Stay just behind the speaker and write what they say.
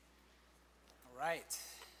right.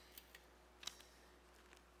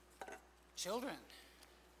 Children,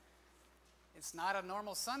 it's not a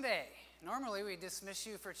normal Sunday. Normally we dismiss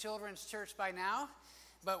you for children's church by now,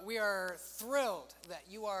 but we are thrilled that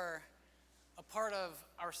you are a part of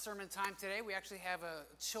our sermon time today. We actually have a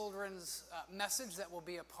children's message that will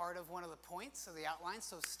be a part of one of the points of the outline,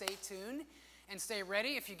 so stay tuned and stay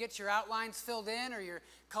ready. If you get your outlines filled in or you're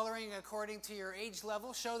coloring according to your age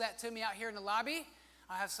level, show that to me out here in the lobby.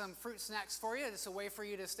 I have some fruit snacks for you. It's a way for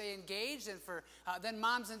you to stay engaged and for then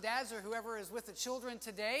moms and dads or whoever is with the children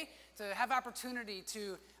today to have opportunity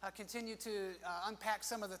to continue to unpack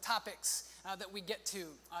some of the topics that we get to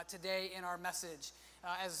today in our message.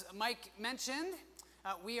 As Mike mentioned,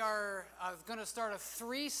 we are going to start a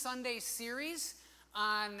 3-Sunday series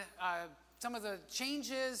on some of the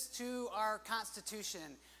changes to our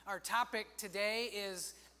Constitution. Our topic today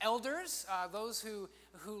is elders, those who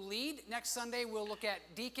lead. Next Sunday, we'll look at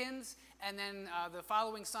deacons, and then the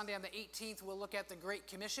following Sunday on the 18th, we'll look at the Great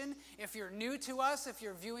Commission. If you're new to us, if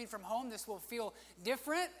you're viewing from home, this will feel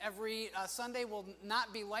different. Every Sunday will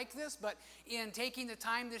not be like this, but in taking the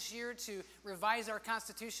time this year to revise our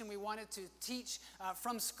Constitution, we wanted to teach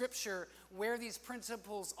from Scripture where these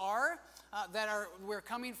principles are we're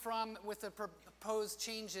coming from with the proposed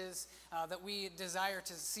changes that we desire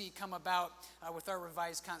to see come about with our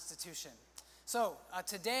revised Constitution. So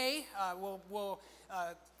today we'll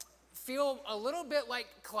feel a little bit like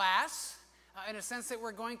class in a sense that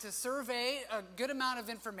we're going to survey a good amount of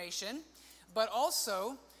information, but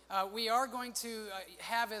also we are going to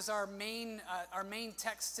have as our main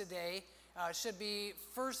text today should be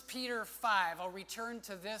 1 Peter 5. I'll return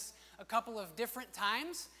to this a couple of different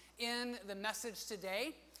times in the message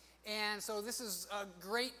today. And so this is a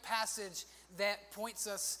great passage that points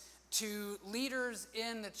us to leaders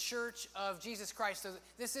in the Church of Jesus Christ. So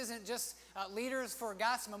this isn't just leaders for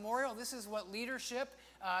Goss Memorial. This is what leadership,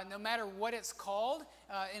 no matter what it's called,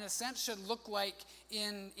 in a sense should look like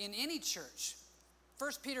in any church.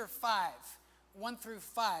 1 Peter 5, 1 through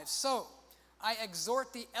 5. So I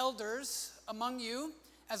exhort the elders among you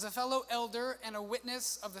as a fellow elder and a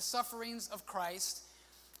witness of the sufferings of Christ,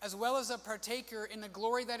 as well as a partaker in the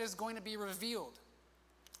glory that is going to be revealed.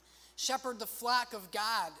 Shepherd the flock of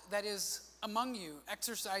God that is among you,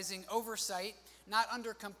 exercising oversight, not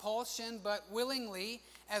under compulsion, but willingly,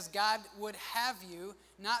 as God would have you,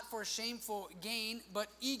 not for shameful gain, but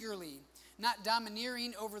eagerly, not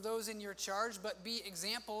domineering over those in your charge, but be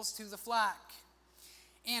examples to the flock.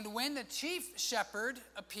 And when the chief shepherd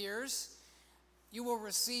appears, you will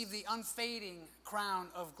receive the unfading crown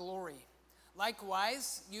of glory.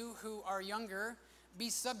 Likewise, you who are younger, be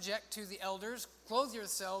subject to the elders. Clothe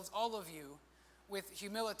yourselves, all of you, with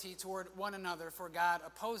humility toward one another, for God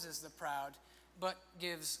opposes the proud, but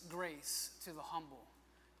gives grace to the humble.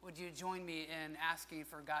 Would you join me in asking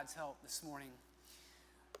for God's help this morning?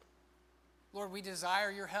 Lord, we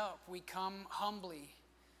desire your help. We come humbly.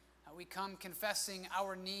 We come confessing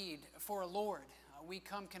our need for a Lord. We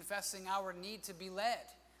come confessing our need to be led.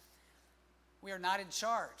 We are not in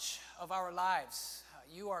charge of our lives.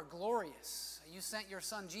 You are glorious. You sent your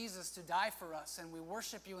son Jesus to die for us, and we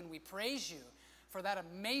worship you and we praise you for that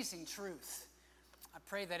amazing truth. I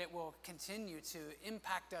pray that it will continue to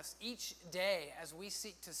impact us each day as we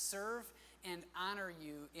seek to serve and honor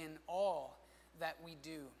you in all that we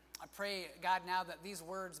do. I pray, God, now that these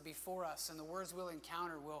words before us and the words we'll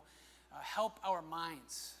encounter will help our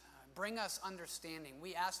minds, bring us understanding.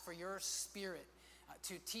 We ask for your Spirit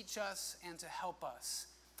to teach us and to help us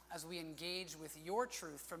as we engage with your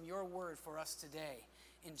truth from your word for us today.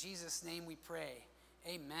 In Jesus' name we pray.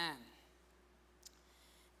 Amen.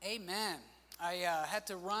 Amen. I had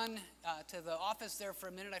to run to the office there for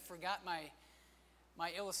a minute. I forgot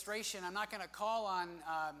my illustration. I'm not going to call on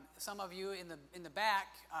some of you in the back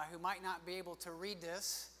who might not be able to read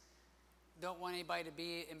this. Don't want anybody to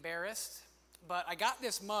be embarrassed. But I got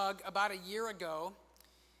this mug about a year ago.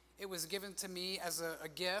 It was given to me as a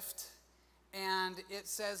gift, and it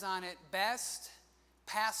says on it, "Best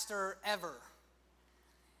Pastor Ever."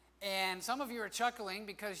 And some of you are chuckling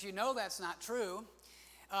because you know that's not true,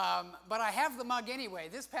 but I have the mug anyway.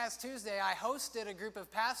 This past Tuesday, I hosted a group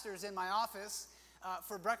of pastors in my office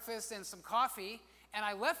for breakfast and some coffee, and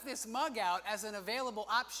I left this mug out as an available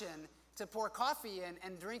option to pour coffee in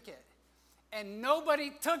and drink it. And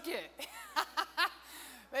nobody took it.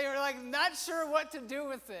 They were like not sure what to do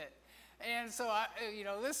with it. And so,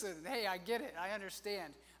 listen, hey, I get it. I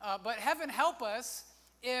understand. But heaven help us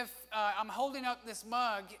if I'm holding up this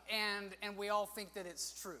mug and we all think that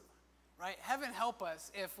it's true, right? Heaven help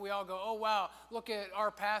us if we all go, oh, wow, look at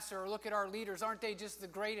our pastor or look at our leaders. Aren't they just the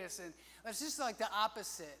greatest? And that's just like the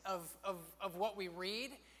opposite of what we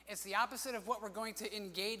read. It's the opposite of what we're going to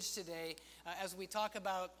engage today as we talk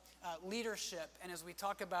about leadership and as we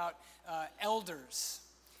talk about elders.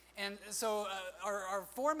 And so our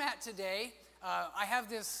format today, I have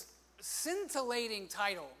this scintillating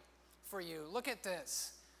title for you. Look at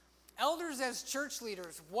this. Elders as church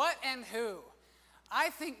leaders, what and who? I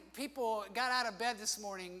think people got out of bed this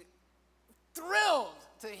morning thrilled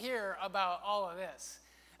to hear about all of this,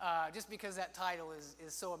 just because that title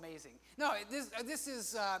is so amazing. No, this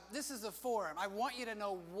is a forum. I want you to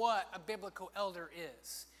know what a biblical elder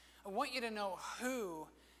is. I want you to know who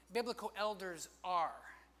biblical elders are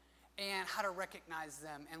and how to recognize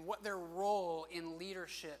them and what their role in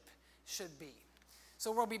leadership should be.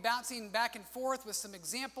 So we'll be bouncing back and forth with some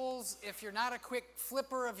examples. If you're not a quick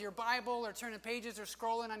flipper of your Bible or turning pages or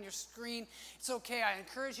scrolling on your screen, it's okay. I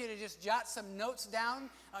encourage you to just jot some notes down.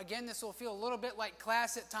 Again, this will feel a little bit like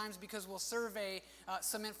class at times because we'll survey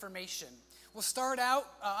some information. We'll start out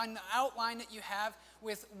on the outline that you have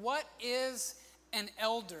with what is an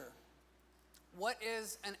elder? What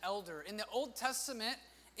is an elder? In the Old Testament,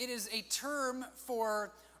 it is a term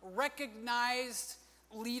for recognized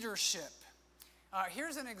leadership.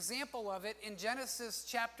 Here's an example of it in Genesis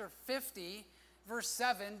chapter 50, verse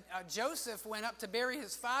 7. Joseph went up to bury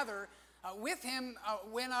his father. With him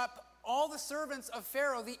went up all the servants of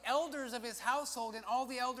Pharaoh, the elders of his household, and all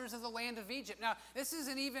the elders of the land of Egypt. Now, this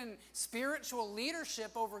isn't even spiritual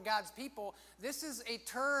leadership over God's people. This is a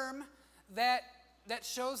term that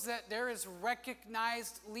shows that there is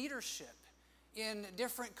recognized leadership. In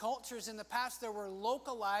different cultures in the past, there were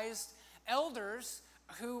localized elders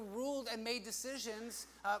who ruled and made decisions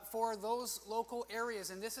for those local areas.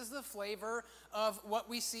 And this is the flavor of what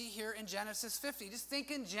we see here in Genesis 50. Just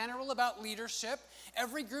think in general about leadership.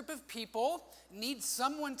 Every group of people needs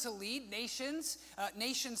someone to lead. Nations,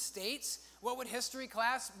 nation states. What would history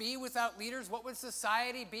class be without leaders? What would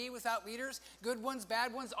society be without leaders? Good ones,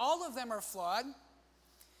 bad ones, all of them are flawed.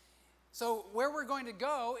 So where we're going to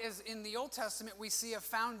go is in the Old Testament, we see a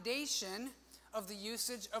foundation of the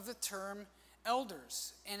usage of the term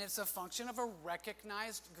elders, and it's a function of a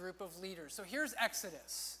recognized group of leaders. So here's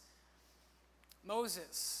Exodus.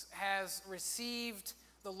 Moses has received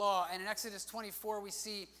the law, and in Exodus 24 we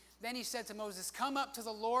see, then he said to Moses, come up to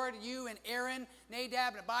the Lord, you and Aaron,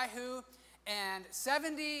 Nadab and Abihu, and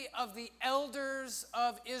 70 of the elders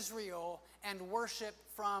of Israel, and worship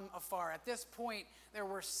from afar. At this point, there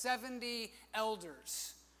were 70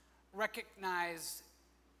 elders recognized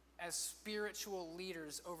as spiritual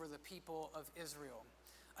leaders over the people of Israel.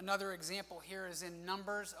 Another example here is in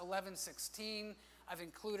Numbers 11:16. I've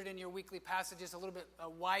included in your weekly passages a little bit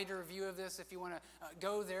wider view of this if you want to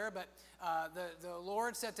go there. But the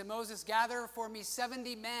Lord said to Moses, gather for me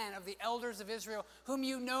 70 men of the elders of Israel, whom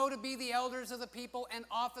you know to be the elders of the people and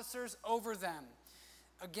officers over them.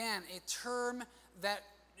 Again, a term that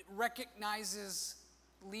recognizes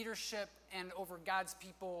leadership and over God's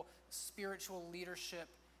people, spiritual leadership,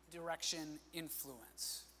 direction,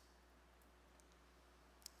 influence.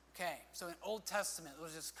 Okay, so in Old Testament,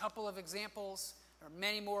 there's just a couple of examples. There are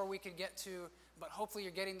many more we could get to, but hopefully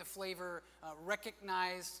you're getting the flavor,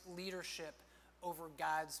 recognized leadership over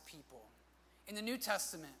God's people. In the New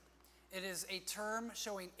Testament, it is a term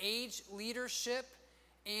showing age, leadership,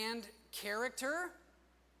 and character.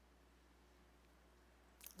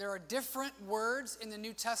 There are different words in the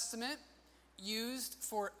New Testament used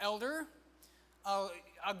for elder. I'll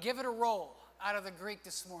give it a roll out of the Greek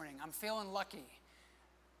this morning. I'm feeling lucky.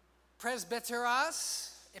 Presbyteros,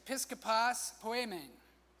 episkopos, poimen.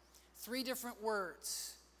 3 different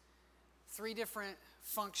words, 3 different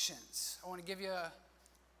functions. I want to give you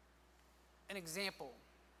an example.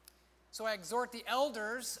 So I exhort the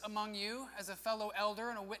elders among you as a fellow elder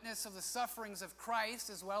and a witness of the sufferings of Christ,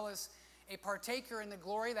 as well as a partaker in the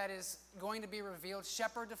glory that is going to be revealed.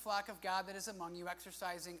 Shepherd the flock of God that is among you,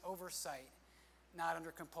 exercising oversight, not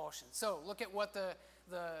under compulsion. So look at what the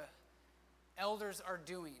elders are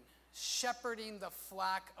doing. Shepherding the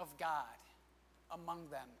flock of God among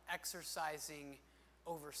them, exercising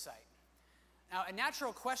oversight. Now, a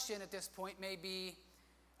natural question at this point may be,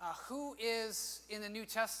 who is, in the New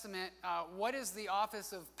Testament, what is the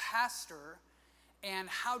office of pastor, and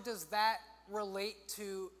how does that relate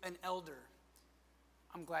to an elder?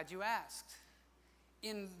 I'm glad you asked.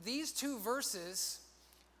 In these 2 verses,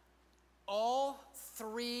 all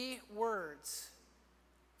 3 words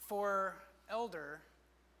for elder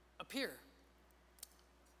appear.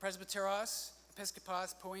 Presbyteros,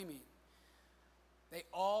 episkopos, poimen. They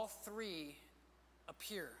all 3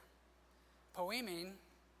 appear. poimen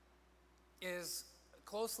is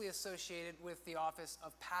closely associated with the office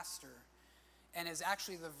of pastor and is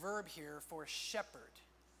actually the verb here for shepherd.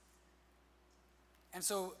 And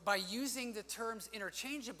so by using the terms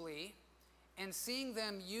interchangeably and seeing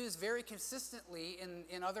them used very consistently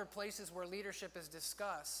in other places where leadership is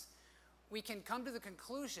discussed, we can come to the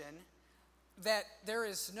conclusion that there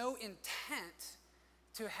is no intent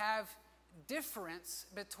to have difference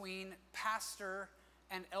between pastor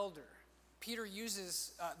and elder. Peter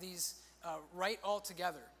uses these right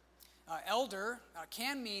altogether. Elder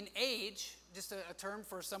can mean age, just a term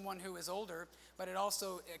for someone who is older, but it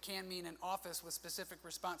also can mean an office with specific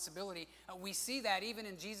responsibility. We see that even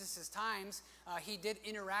in Jesus' times, he did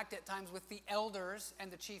interact at times with the elders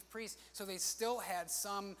and the chief priests, so they still had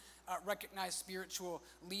some recognized spiritual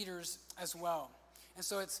leaders as well. And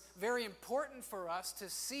so it's very important for us to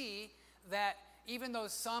see that even though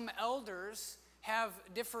some elders have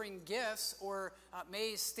differing gifts or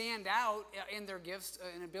may stand out in their gifts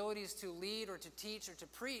and abilities to lead or to teach or to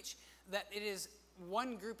preach, that it is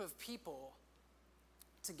one group of people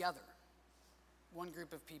together. One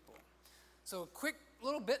group of people. So a quick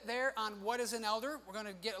little bit there on what is an elder. We're going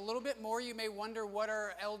to get a little bit more. You may wonder, what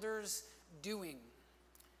are elders doing?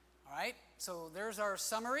 All right, so there's our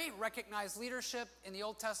summary. Recognized leadership in the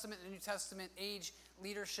Old Testament and New Testament, age,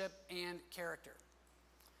 leadership, and character.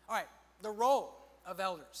 All right, the role of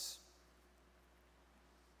elders.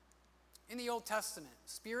 In the Old Testament,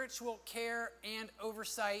 spiritual care and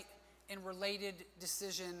oversight in related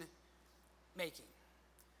decision making.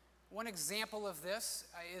 One example of this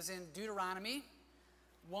is in Deuteronomy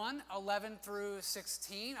 1:11 through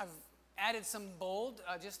 16. I've added some bold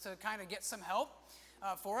just to kind of get some help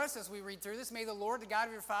for us as we read through this. May the Lord, the God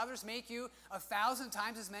of your fathers, make you 1,000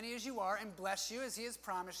 times as many as you are and bless you as he has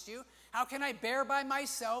promised you. How can I bear by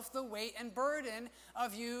myself the weight and burden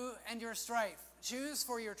of you and your strife? Choose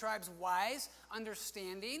for your tribes wise,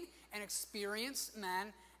 understanding, and experienced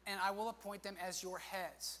men, and I will appoint them as your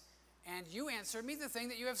heads. And you answered me, the thing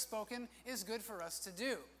that you have spoken is good for us to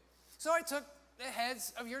do. So I took the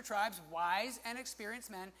heads of your tribes, wise and experienced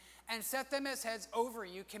men, and set them as heads over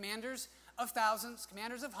you, commanders of thousands,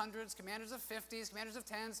 commanders of hundreds, commanders of 50s, commanders of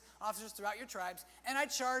tens, officers throughout your tribes. And I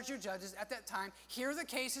charged your judges at that time, hear the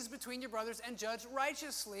cases between your brothers and judge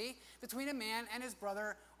righteously between a man and his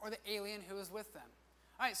brother or the alien who is with them.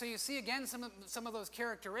 All right, so you see again some of those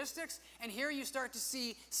characteristics, and here you start to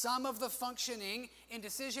see some of the functioning in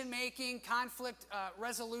decision-making, conflict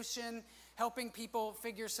resolution, helping people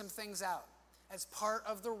figure some things out as part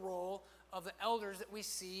of the role of the elders that we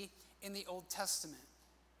see in the Old Testament.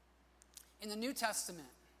 In the New Testament,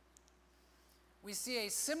 we see a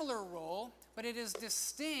similar role, but it is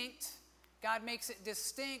distinct. God makes it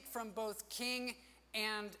distinct from both king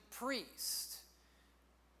and priest.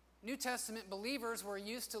 New Testament believers were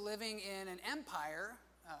used to living in an empire.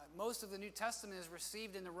 Most of the New Testament is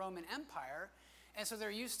received in the Roman Empire, and so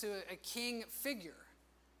they're used to a king figure.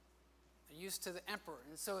 They're used to the emperor.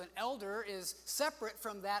 And so an elder is separate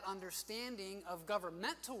from that understanding of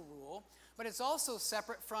governmental rule, but it's also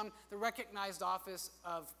separate from the recognized office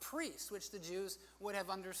of priest, which the Jews would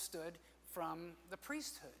have understood from the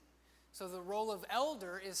priesthood. So the role of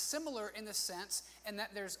elder is similar in the sense in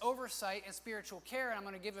that there's oversight and spiritual care, and I'm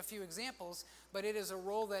going to give a few examples, but it is a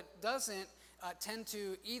role that doesn't tend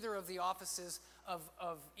to either of the offices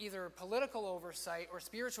of either political oversight or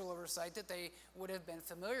spiritual oversight that they would have been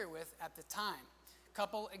familiar with at the time. A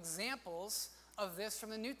couple examples of this from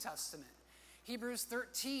the New Testament. Hebrews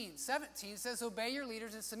 13:17 says, obey your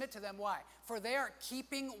leaders and submit to them. Why? For they are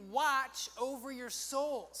keeping watch over your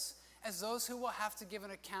souls as those who will have to give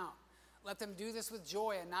an account. Let them do this with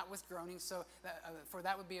joy and not with groaning, for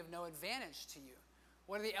that would be of no advantage to you.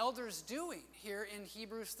 What are the elders doing here in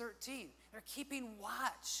Hebrews 13? They're keeping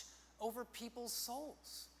watch over people's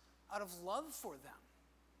souls out of love for them.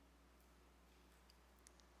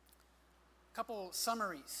 A couple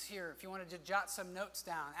summaries here, if you wanted to jot some notes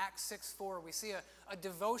down. Acts 6:4, we see a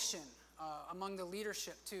devotion among the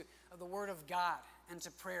leadership to the Word of God and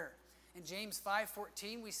to prayer. In James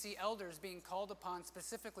 5:14, we see elders being called upon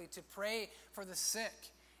specifically to pray for the sick.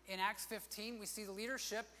 In Acts 15, we see the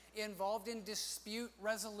leadership involved in dispute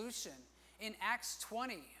resolution. In Acts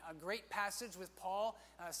 20, a great passage with Paul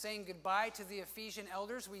saying goodbye to the Ephesian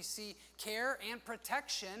elders, we see care and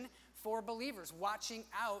protection for believers, watching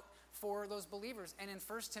out for those believers. And in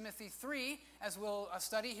 1 Timothy 3, as we'll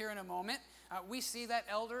study here in a moment, we see that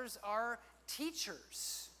elders are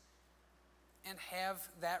teachers and have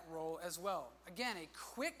that role as well. Again, a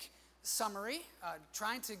quick summary,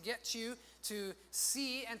 trying to get you to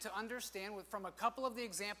see and to understand from a couple of the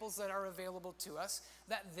examples that are available to us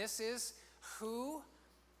that this is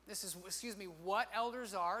what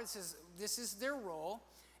elders are. This is their role.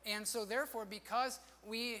 And so therefore, because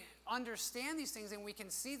we understand these things and we can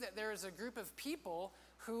see that there is a group of people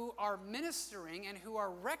who are ministering and who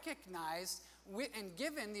are recognized and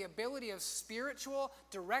given the ability of spiritual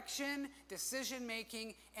direction,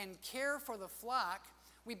 decision-making, and care for the flock,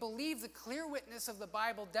 we believe the clear witness of the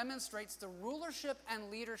Bible demonstrates the rulership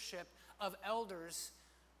and leadership of elders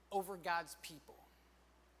over God's people.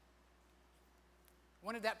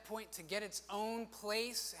 Wanted that point to get its own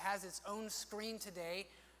place, has its own screen today.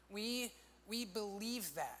 We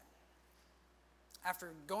believe that.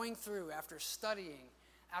 After going through, after studying,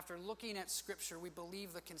 after looking at Scripture, we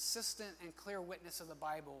believe the consistent and clear witness of the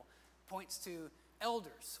Bible points to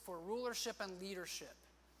elders for rulership and leadership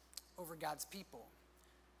over God's people.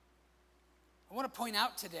 I want to point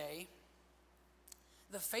out today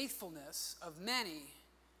the faithfulness of many,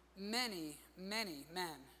 many, many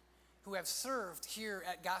men who have served here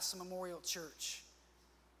at Gospel Memorial Church.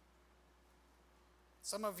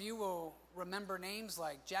 Some of you will remember names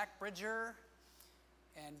like Jack Bridger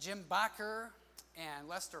and Jim Bacher and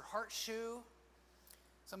Lester Hartshoe.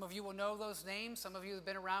 Some of you will know those names. Some of you who have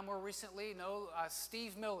been around more recently know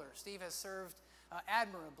Steve Miller. Steve has served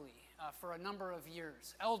admirably for a number of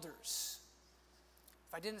years. Elders.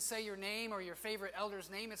 If I didn't say your name or your favorite elder's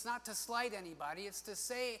name, it's not to slight anybody. It's to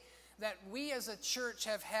say that we as a church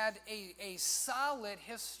have had a solid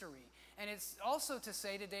history. And it's also to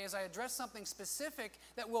say today, as I address something specific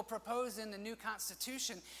that we'll propose in the new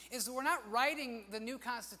Constitution, is that we're not writing the new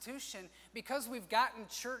Constitution because we've gotten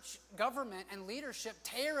church government and leadership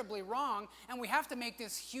terribly wrong, and we have to make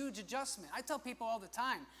this huge adjustment. I tell people all the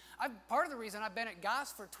time, part of the reason I've been at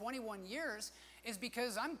Goss for 21 years is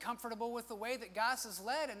because I'm comfortable with the way that Goss is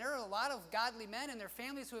led, and there are a lot of godly men and their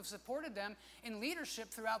families who have supported them in leadership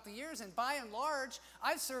throughout the years, and by and large,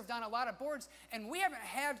 I've served on a lot of boards, and we haven't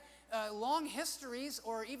had long histories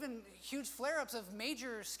or even huge flare-ups of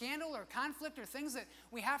major scandal or conflict or things that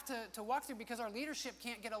we have to walk through because our leadership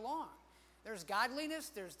can't get along. There's godliness,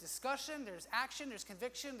 there's discussion, there's action, there's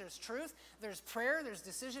conviction, there's truth, there's prayer, there's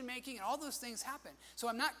decision-making, and all those things happen. So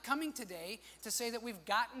I'm not coming today to say that we've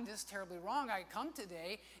gotten this terribly wrong. I come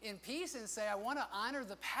today in peace and say I want to honor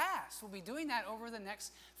the past. We'll be doing that over the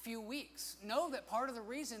next few weeks. Know that part of the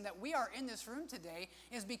reason that we are in this room today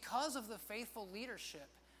is because of the faithful leadership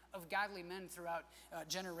of godly men throughout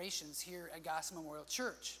generations here at Gospel Memorial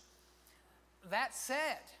Church. That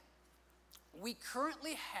said, we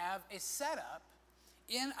currently have a setup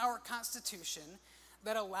in our Constitution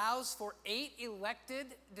that allows for 8 elected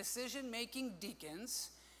decision-making deacons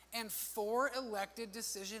and 4 elected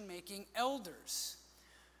decision-making elders,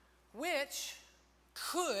 which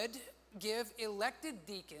could give elected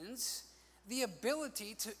deacons the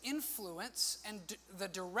ability to influence and the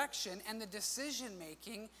direction and the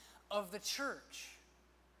decision-making of the church.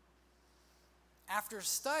 After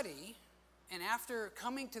study, and after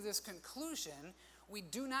coming to this conclusion, we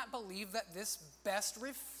do not believe that this best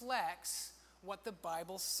reflects what the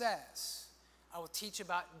Bible says. I will teach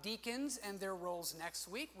about deacons and their roles next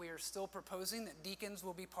week. We are still proposing that deacons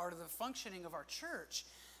will be part of the functioning of our church.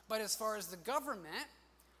 But as far as the government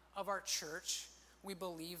of our church, we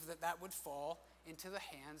believe that that would fall into the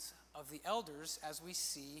hands of the elders as we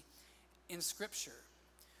see in Scripture.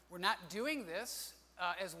 We're not doing this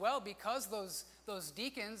as well because those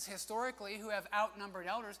deacons historically who have outnumbered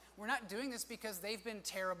elders, we're not doing this because they've been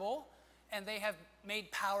terrible and they have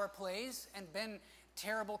made power plays and been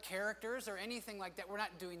terrible characters or anything like that. We're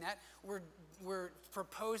not doing that. We're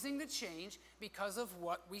proposing the change because of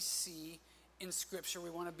what we see in Scripture. We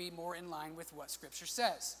want to be more in line with what Scripture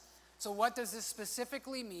says. So what does this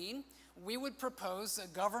specifically mean? We would propose the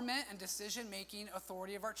government and decision-making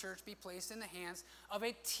authority of our church be placed in the hands of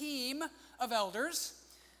a team of elders.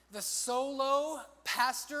 The solo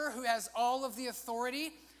pastor who has all of the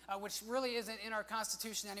authority, which really isn't in our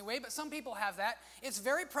Constitution anyway, but some people have that. It's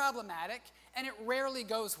very problematic, and it rarely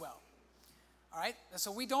goes well. All right?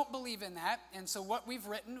 So we don't believe in that. And so what we've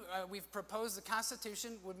written, we've proposed the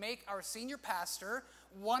Constitution would make our senior pastor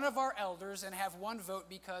one of our elders and have one vote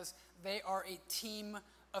because they are a team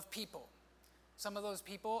of people. Some of those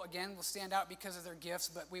people, again, will stand out because of their gifts,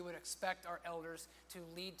 but we would expect our elders to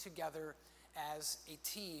lead together as a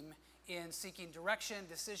team in seeking direction,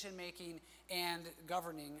 decision-making, and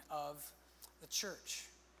governing of the church.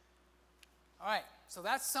 All right, so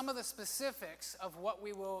that's some of the specifics of what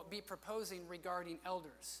we will be proposing regarding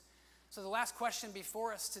elders. So the last question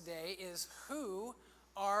before us today is, who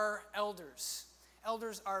are elders?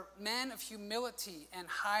 Elders are men of humility and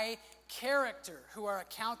high character who are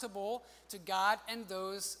accountable to God and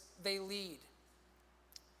those they lead.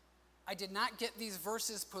 I did not get these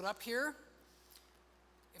verses put up here.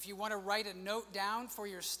 If you want to write a note down for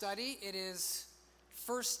your study, it is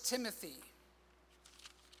 1 Timothy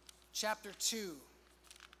chapter 2.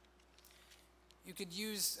 You could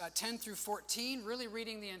use 10 through 14. Really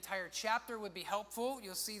reading the entire chapter would be helpful.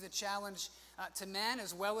 You'll see the challenge to men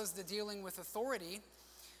as well as the dealing with authority.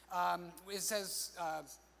 It says,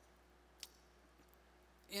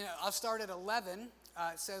 I'll start at 11.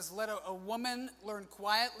 It says, let a woman learn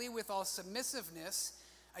quietly with all submissiveness.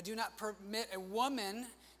 I do not permit a woman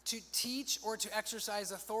to teach or to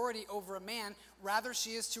exercise authority over a man. Rather,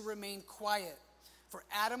 she is to remain quiet. For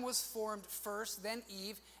Adam was formed first, then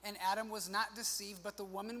Eve, and Adam was not deceived, but the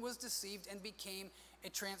woman was deceived and became a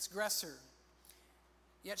transgressor.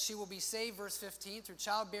 Yet she will be saved, verse 15, through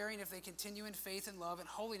childbearing if they continue in faith and love and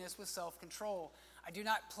holiness with self-control. I do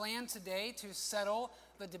not plan today to settle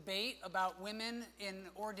the debate about women in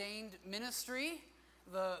ordained ministry.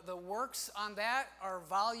 The works on that are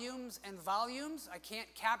volumes and volumes. I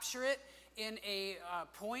can't capture it in a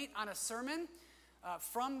point on a sermon.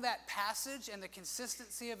 From that passage and the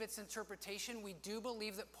consistency of its interpretation, we do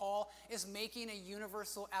believe that Paul is making a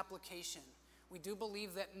universal application. We do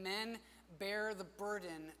believe that men bear the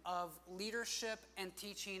burden of leadership and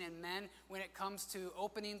teaching, and men, when it comes to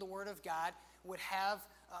opening the Word of God, would have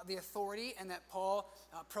the authority, and that Paul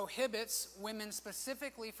prohibits women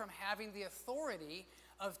specifically from having the authority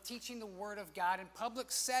of teaching the Word of God in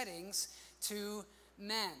public settings to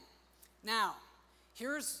men. Now,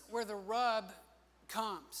 here's where the rub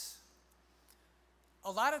comes.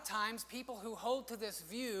 A lot of times people who hold to this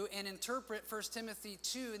view and interpret 1 Timothy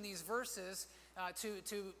 2 in these verses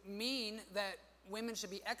to mean that women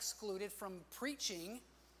should be excluded from preaching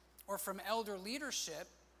or from elder leadership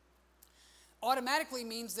automatically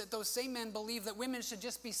means that those same men believe that women should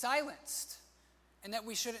just be silenced and that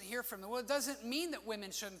we shouldn't hear from them. Well, it doesn't mean that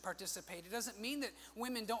women shouldn't participate. It doesn't mean that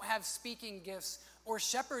women don't have speaking gifts or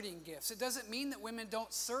shepherding gifts. It doesn't mean that women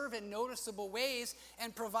don't serve in noticeable ways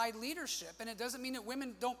and provide leadership. And it doesn't mean that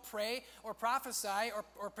women don't pray or prophesy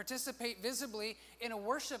or participate visibly in a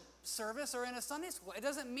worship service or in a Sunday school. It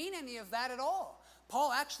doesn't mean any of that at all.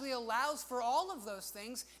 Paul actually allows for all of those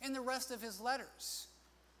things in the rest of his letters.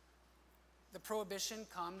 The prohibition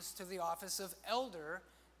comes to the office of elder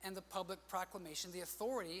and the public proclamation, the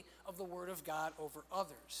authority of the Word of God over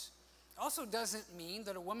others. It also doesn't mean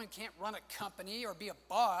that a woman can't run a company or be a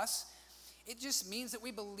boss. It just means that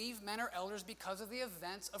we believe men are elders because of the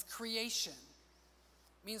events of creation.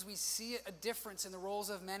 It means we see a difference in the roles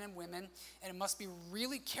of men and women, and it must be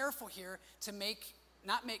really careful here to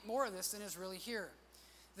not make more of this than is really here.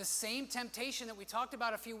 The same temptation that we talked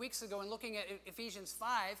about a few weeks ago in looking at Ephesians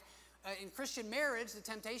 5, in Christian marriage, the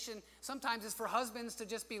temptation sometimes is for husbands to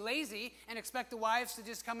just be lazy and expect the wives to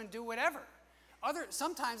just come and do whatever.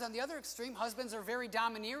 Sometimes, on the other extreme, husbands are very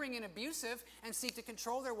domineering and abusive and seek to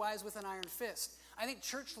control their wives with an iron fist. I think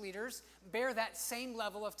church leaders bear that same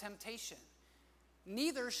level of temptation.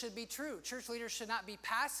 Neither should be true. Church leaders should not be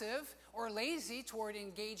passive or lazy toward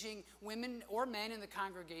engaging women or men in the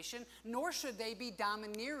congregation, nor should they be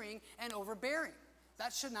domineering and overbearing.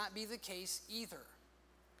 That should not be the case either.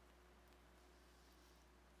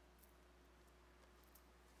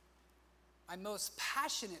 My most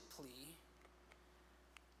passionate plea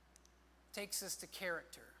takes us to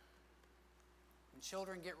character. And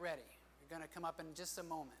children, get ready. You're going to come up in just a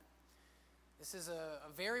moment. This is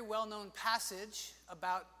a very well-known passage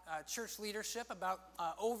about church leadership, about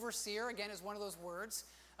overseer, again, is one of those words.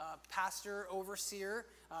 Pastor, overseer,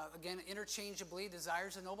 again, interchangeably,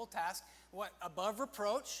 desires a noble task. What? Above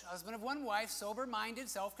reproach, husband of one wife, sober-minded,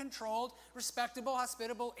 self-controlled, respectable,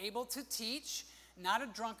 hospitable, able to teach, not a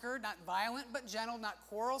drunkard, not violent but gentle, not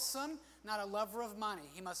quarrelsome, not a lover of money.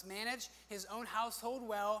 He must manage his own household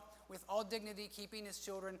well, with all dignity, keeping his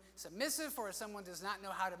children submissive. For if someone does not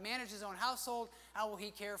know how to manage his own household, how will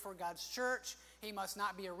he care for God's church? He must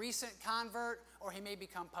not be a recent convert, or he may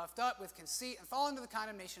become puffed up with conceit and fall into the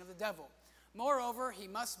condemnation of the devil. Moreover, he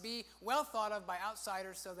must be well thought of by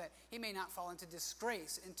outsiders, so that he may not fall into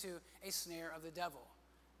disgrace, into a snare of the devil.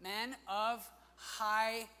 Men of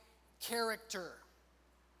high character.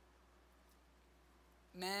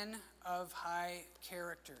 Men of high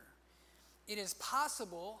character. It is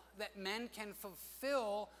possible that men can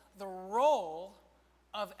fulfill the role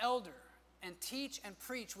of elder and teach and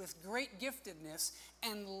preach with great giftedness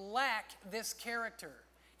and lack this character.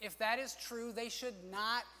 If that is true, they should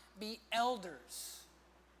not be elders.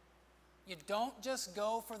 You don't just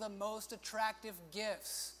go for the most attractive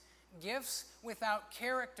gifts. Gifts without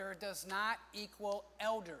character does not equal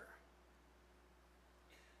elder.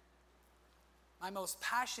 my most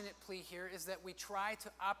passionate plea here is that we try to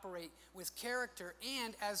operate with character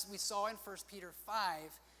and, as we saw in 1 Peter 5,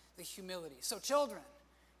 the humility. So children,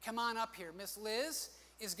 come on up here. Miss Liz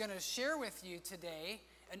is going to share with you today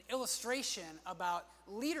an illustration about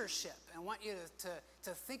leadership. I want you to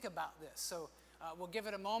think about this. So we'll give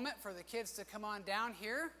it a moment for the kids to come on down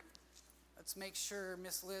here. Let's make sure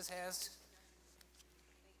Miss Liz has.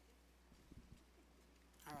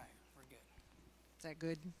 All right, we're good. Is that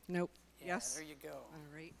good? Nope. Yeah, Yes? there you go.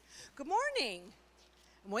 All right. Good morning.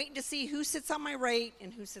 I'm waiting to see who sits on my right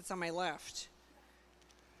and who sits on my left.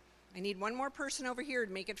 I need one more person over here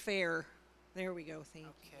to make it fair. There we go. Thank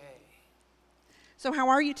you. Okay. So how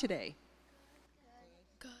are you today?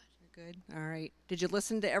 Good. You're good? All right. Did you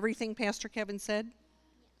listen to everything Pastor Kevin said?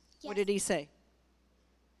 Yes. What did he say?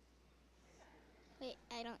 Wait,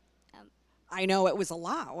 I don't. I know it was a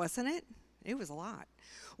lot, wasn't it? It was a lot.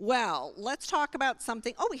 Well, let's talk about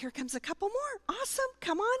something. Oh, here comes a couple more. Awesome.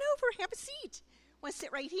 Come on over. Have a seat. Want to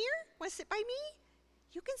sit right here? Want to sit by me?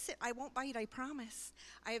 You can sit. I won't bite, I promise.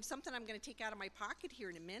 I have something I'm going to take out of my pocket here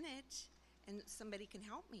in a minute, and somebody can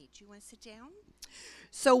help me. Do you want to sit down?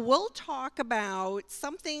 So we'll talk about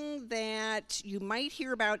something that you might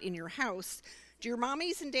hear about in your house. Do your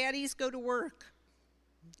mommies and daddies go to work?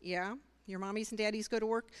 Yeah? Your mommies and daddies go to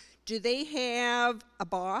work? Do they have a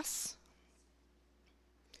boss?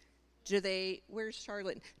 Where's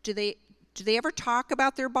Charlotte? Do they ever talk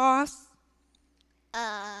about their boss?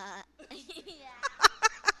 Yeah.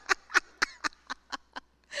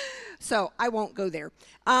 So I won't go there.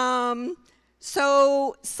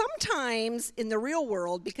 So sometimes in the real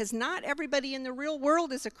world, because not everybody in the real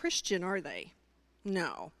world is a Christian, are they?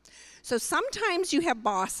 No. So sometimes you have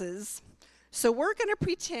bosses. So we're going to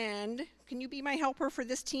pretend, can you be my helper for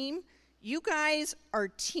this team? You guys are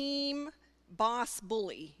team boss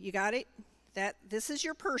bully. You got it? This is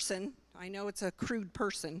your person. I know it's a crude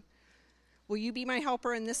person. Will you be my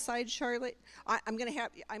helper on this side, Charlotte? I'm going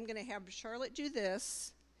to have Charlotte do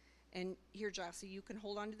this. And here, Jossie, you can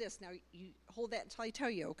hold on to this. Now, you hold that until I tell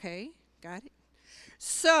you, okay? Got it?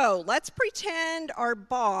 So, let's pretend our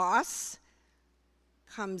boss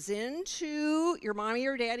comes into your mommy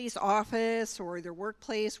or daddy's office or their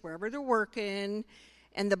workplace, wherever they're working,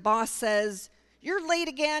 and the boss says, "You're late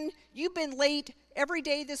again. You've been late every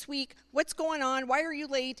day this week. What's going on? Why are you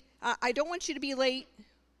late? I don't want you to be late."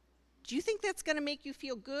 Do you think that's going to make you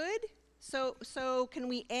feel good? So can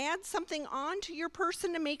we add something on to your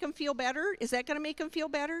person to make them feel better? Is that going to make them feel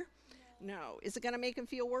better? No. Is it going to make them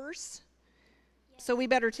feel worse? Yeah. So we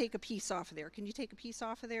better take a piece off of there. Can you take a piece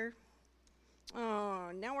off of there?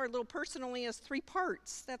 Oh, now our little person only has 3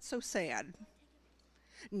 parts. That's so sad.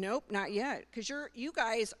 Nope, not yet. Because you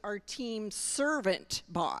guys are team servant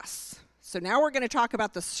boss. So now we're going to talk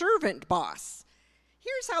about the servant boss.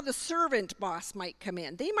 Here's how the servant boss might come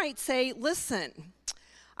in. They might say, "Listen,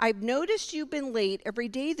 I've noticed you've been late every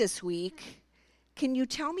day this week. Can you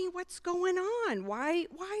tell me what's going on? Why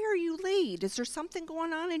are you late? Is there something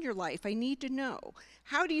going on in your life? I need to know."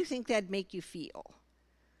 How do you think that'd make you feel?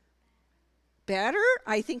 Better?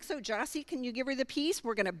 I think so. Jossie, can you give her the piece?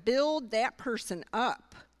 We're going to build that person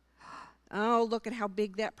up. Oh, look at how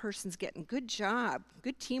big that person's getting. Good job.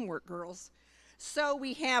 Good teamwork, girls. So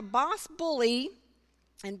we have boss bully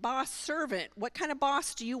and boss servant. What kind of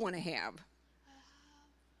boss do you want to have?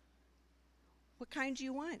 What kind do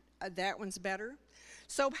you want? That one's better.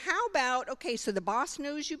 So how about, okay, so the boss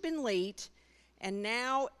knows you've been late, and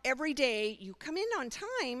now every day you come in on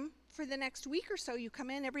time for the next week or so. You come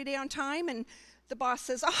in every day on time, and the boss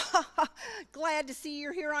says, "Oh, glad to see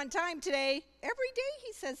you're here on time today." Every day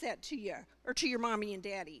he says that to you or to your mommy and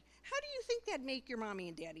daddy. How do you think that'd make your mommy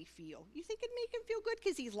and daddy feel? You think it'd make him feel good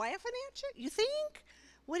because he's laughing at you? You think?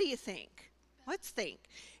 What do you think? Let's think.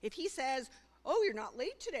 If he says, "Oh, you're not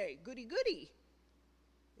late today. Goody, goody."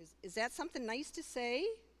 Is that something nice to say?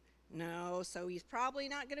 No, so he's probably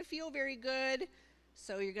not going to feel very good.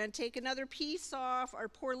 So you're going to take another piece off. Our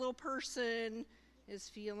poor little person is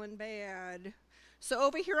feeling bad. So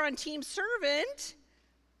over here on Team Servant,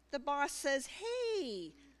 the boss says,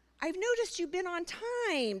 "Hey, I've noticed you've been on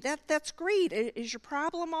time. That's great. Is your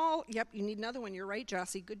problem all?" Yep, you need another one. You're right,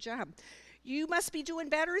 Jossie. Good job. "You must be doing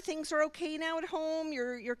better. Things are okay now at home.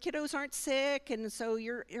 Your kiddos aren't sick, and so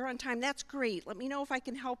you're on time. That's great. Let me know if I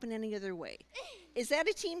can help in any other way." Is that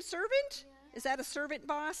a team servant? Yeah. Is that a servant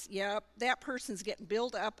boss? Yep, that person's getting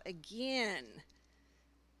built up again.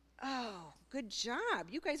 Oh, good job.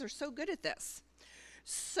 You guys are so good at this.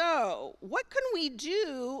 So what can we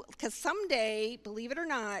do? Because someday, believe it or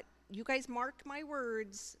not, you guys mark my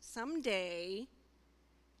words, someday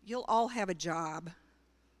you'll all have a job.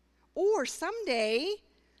 Or someday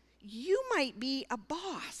you might be a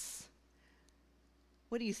boss.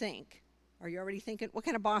 What do you think? Are you already thinking, what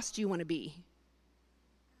kind of boss do you want to be?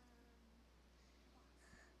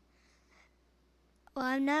 Well,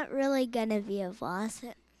 I'm not really gonna be a boss. You're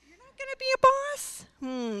not going to be a boss?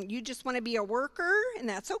 You just want to be a worker, and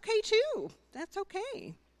that's okay too. That's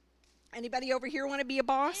okay. Anybody over here want to be a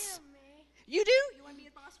boss? You do? You want to be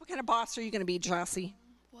a boss? What kind of boss are you going to be, Jossie?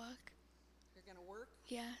 Work. You're going to work?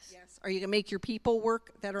 Yes. Yes. Are you going to make your people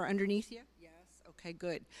work that are underneath you? Yes. Okay,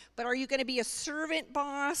 good. But are you going to be a servant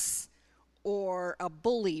boss or a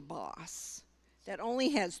bully boss that only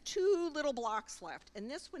has 2 little blocks left? And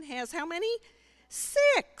this one has how many?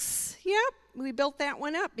 6. Yep. We built that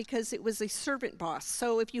one up because it was a servant boss.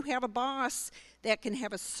 So if you have a boss that can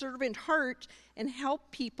have a servant heart and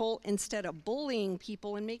help people instead of bullying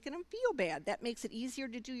people and making them feel bad, that makes it easier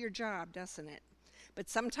to do your job, doesn't it? But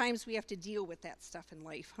sometimes we have to deal with that stuff in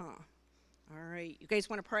life, huh? All right. You guys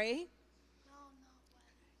want to pray?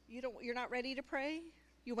 No. You're not ready to pray?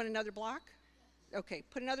 You want another block? Okay,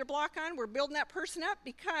 put another block on. We're building that person up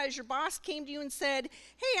because your boss came to you and said,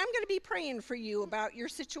 hey, I'm going to be praying for you about your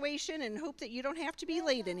situation and hope that you don't have to be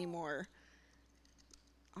late anymore.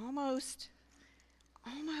 Almost.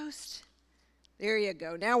 There you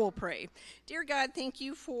go. Now we'll pray. Dear God, thank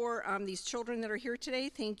you for these children that are here today.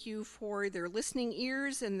 Thank you for their listening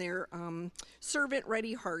ears and their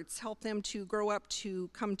servant-ready hearts. Help them to grow up to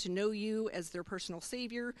come to know you as their personal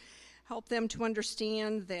Savior. Help them to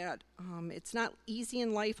understand that it's not easy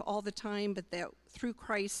in life all the time, but that through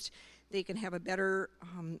Christ they can have a better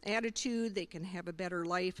attitude, they can have a better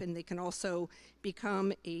life, and they can also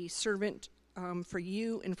become a servant for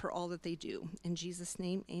you and for all that they do. In Jesus'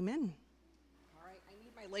 name, amen. All right, I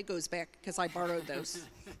need my Legos back because I borrowed those.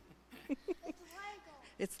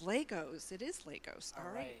 It's Legos. It is Legos.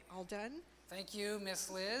 All right. All done? Thank you,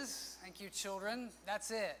 Miss Liz. Thank you, children.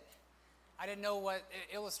 That's it. I didn't know what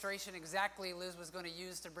illustration exactly Liz was going to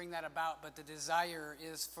use to bring that about, but the desire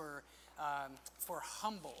is for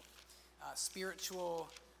humble, spiritual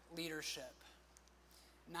leadership,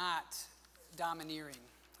 not domineering.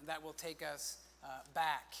 That will take us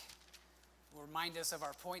back. Will remind us of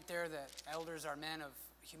our point there that elders are men of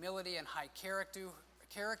humility and high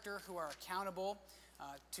character who are accountable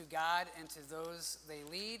to God and to those they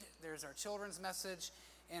lead. There's our children's message,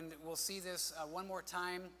 and we'll see this one more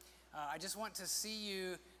time. I just want to see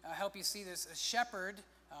you, help you see this. A shepherd,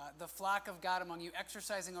 the flock of God among you,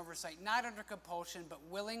 exercising oversight, not under compulsion, but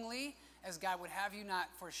willingly, as God would have you, not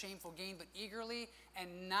for shameful gain, but eagerly,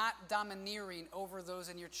 and not domineering over those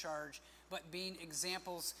in your charge, but being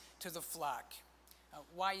examples to the flock.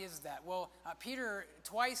 Why is that? Well, Peter,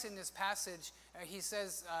 twice in this passage, he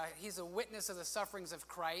says he's a witness of the sufferings of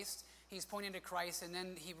Christ. He's pointing to Christ, and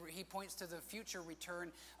then he points to the future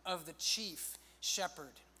return of the chief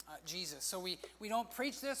shepherd. Jesus. So we don't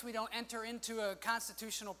preach this. We don't enter into a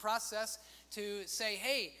constitutional process to say,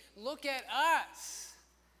 hey, look at us.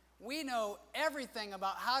 We know everything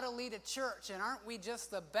about how to lead a church, and aren't we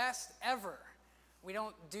just the best ever? We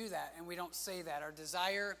don't do that, and we don't say that. Our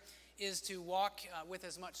desire is to walk with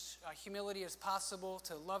as much humility as possible,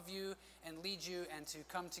 to love you and lead you, and to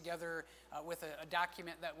come together with a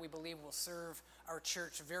document that we believe will serve our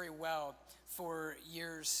church very well for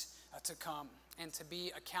years to come. And to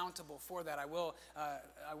be accountable for that. I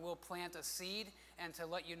will plant a seed and to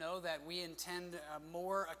let you know that we intend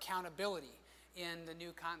more accountability in the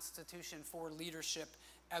new Constitution for leadership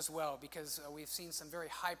as well, because we've seen some very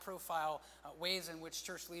high-profile ways in which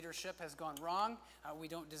church leadership has gone wrong. We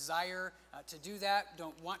don't desire to do that,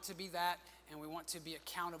 don't want to be that, and we want to be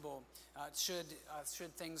accountable should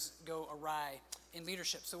things go awry in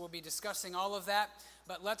leadership. So we'll be discussing all of that,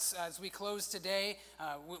 but let's, as we close today,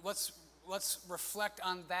 let's reflect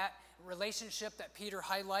on that relationship that Peter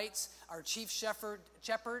highlights, our chief shepherd,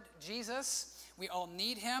 Jesus. We all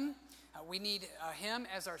need him. We need him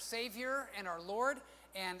as our Savior and our Lord,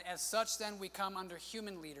 and as such, then, we come under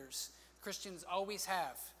human leaders. Christians always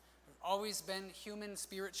have. There have always been human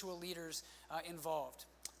spiritual leaders involved.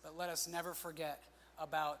 But let us never forget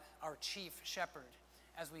about our chief shepherd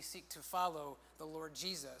as we seek to follow the Lord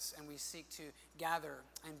Jesus and we seek to gather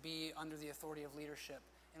and be under the authority of leadership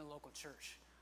in a local church.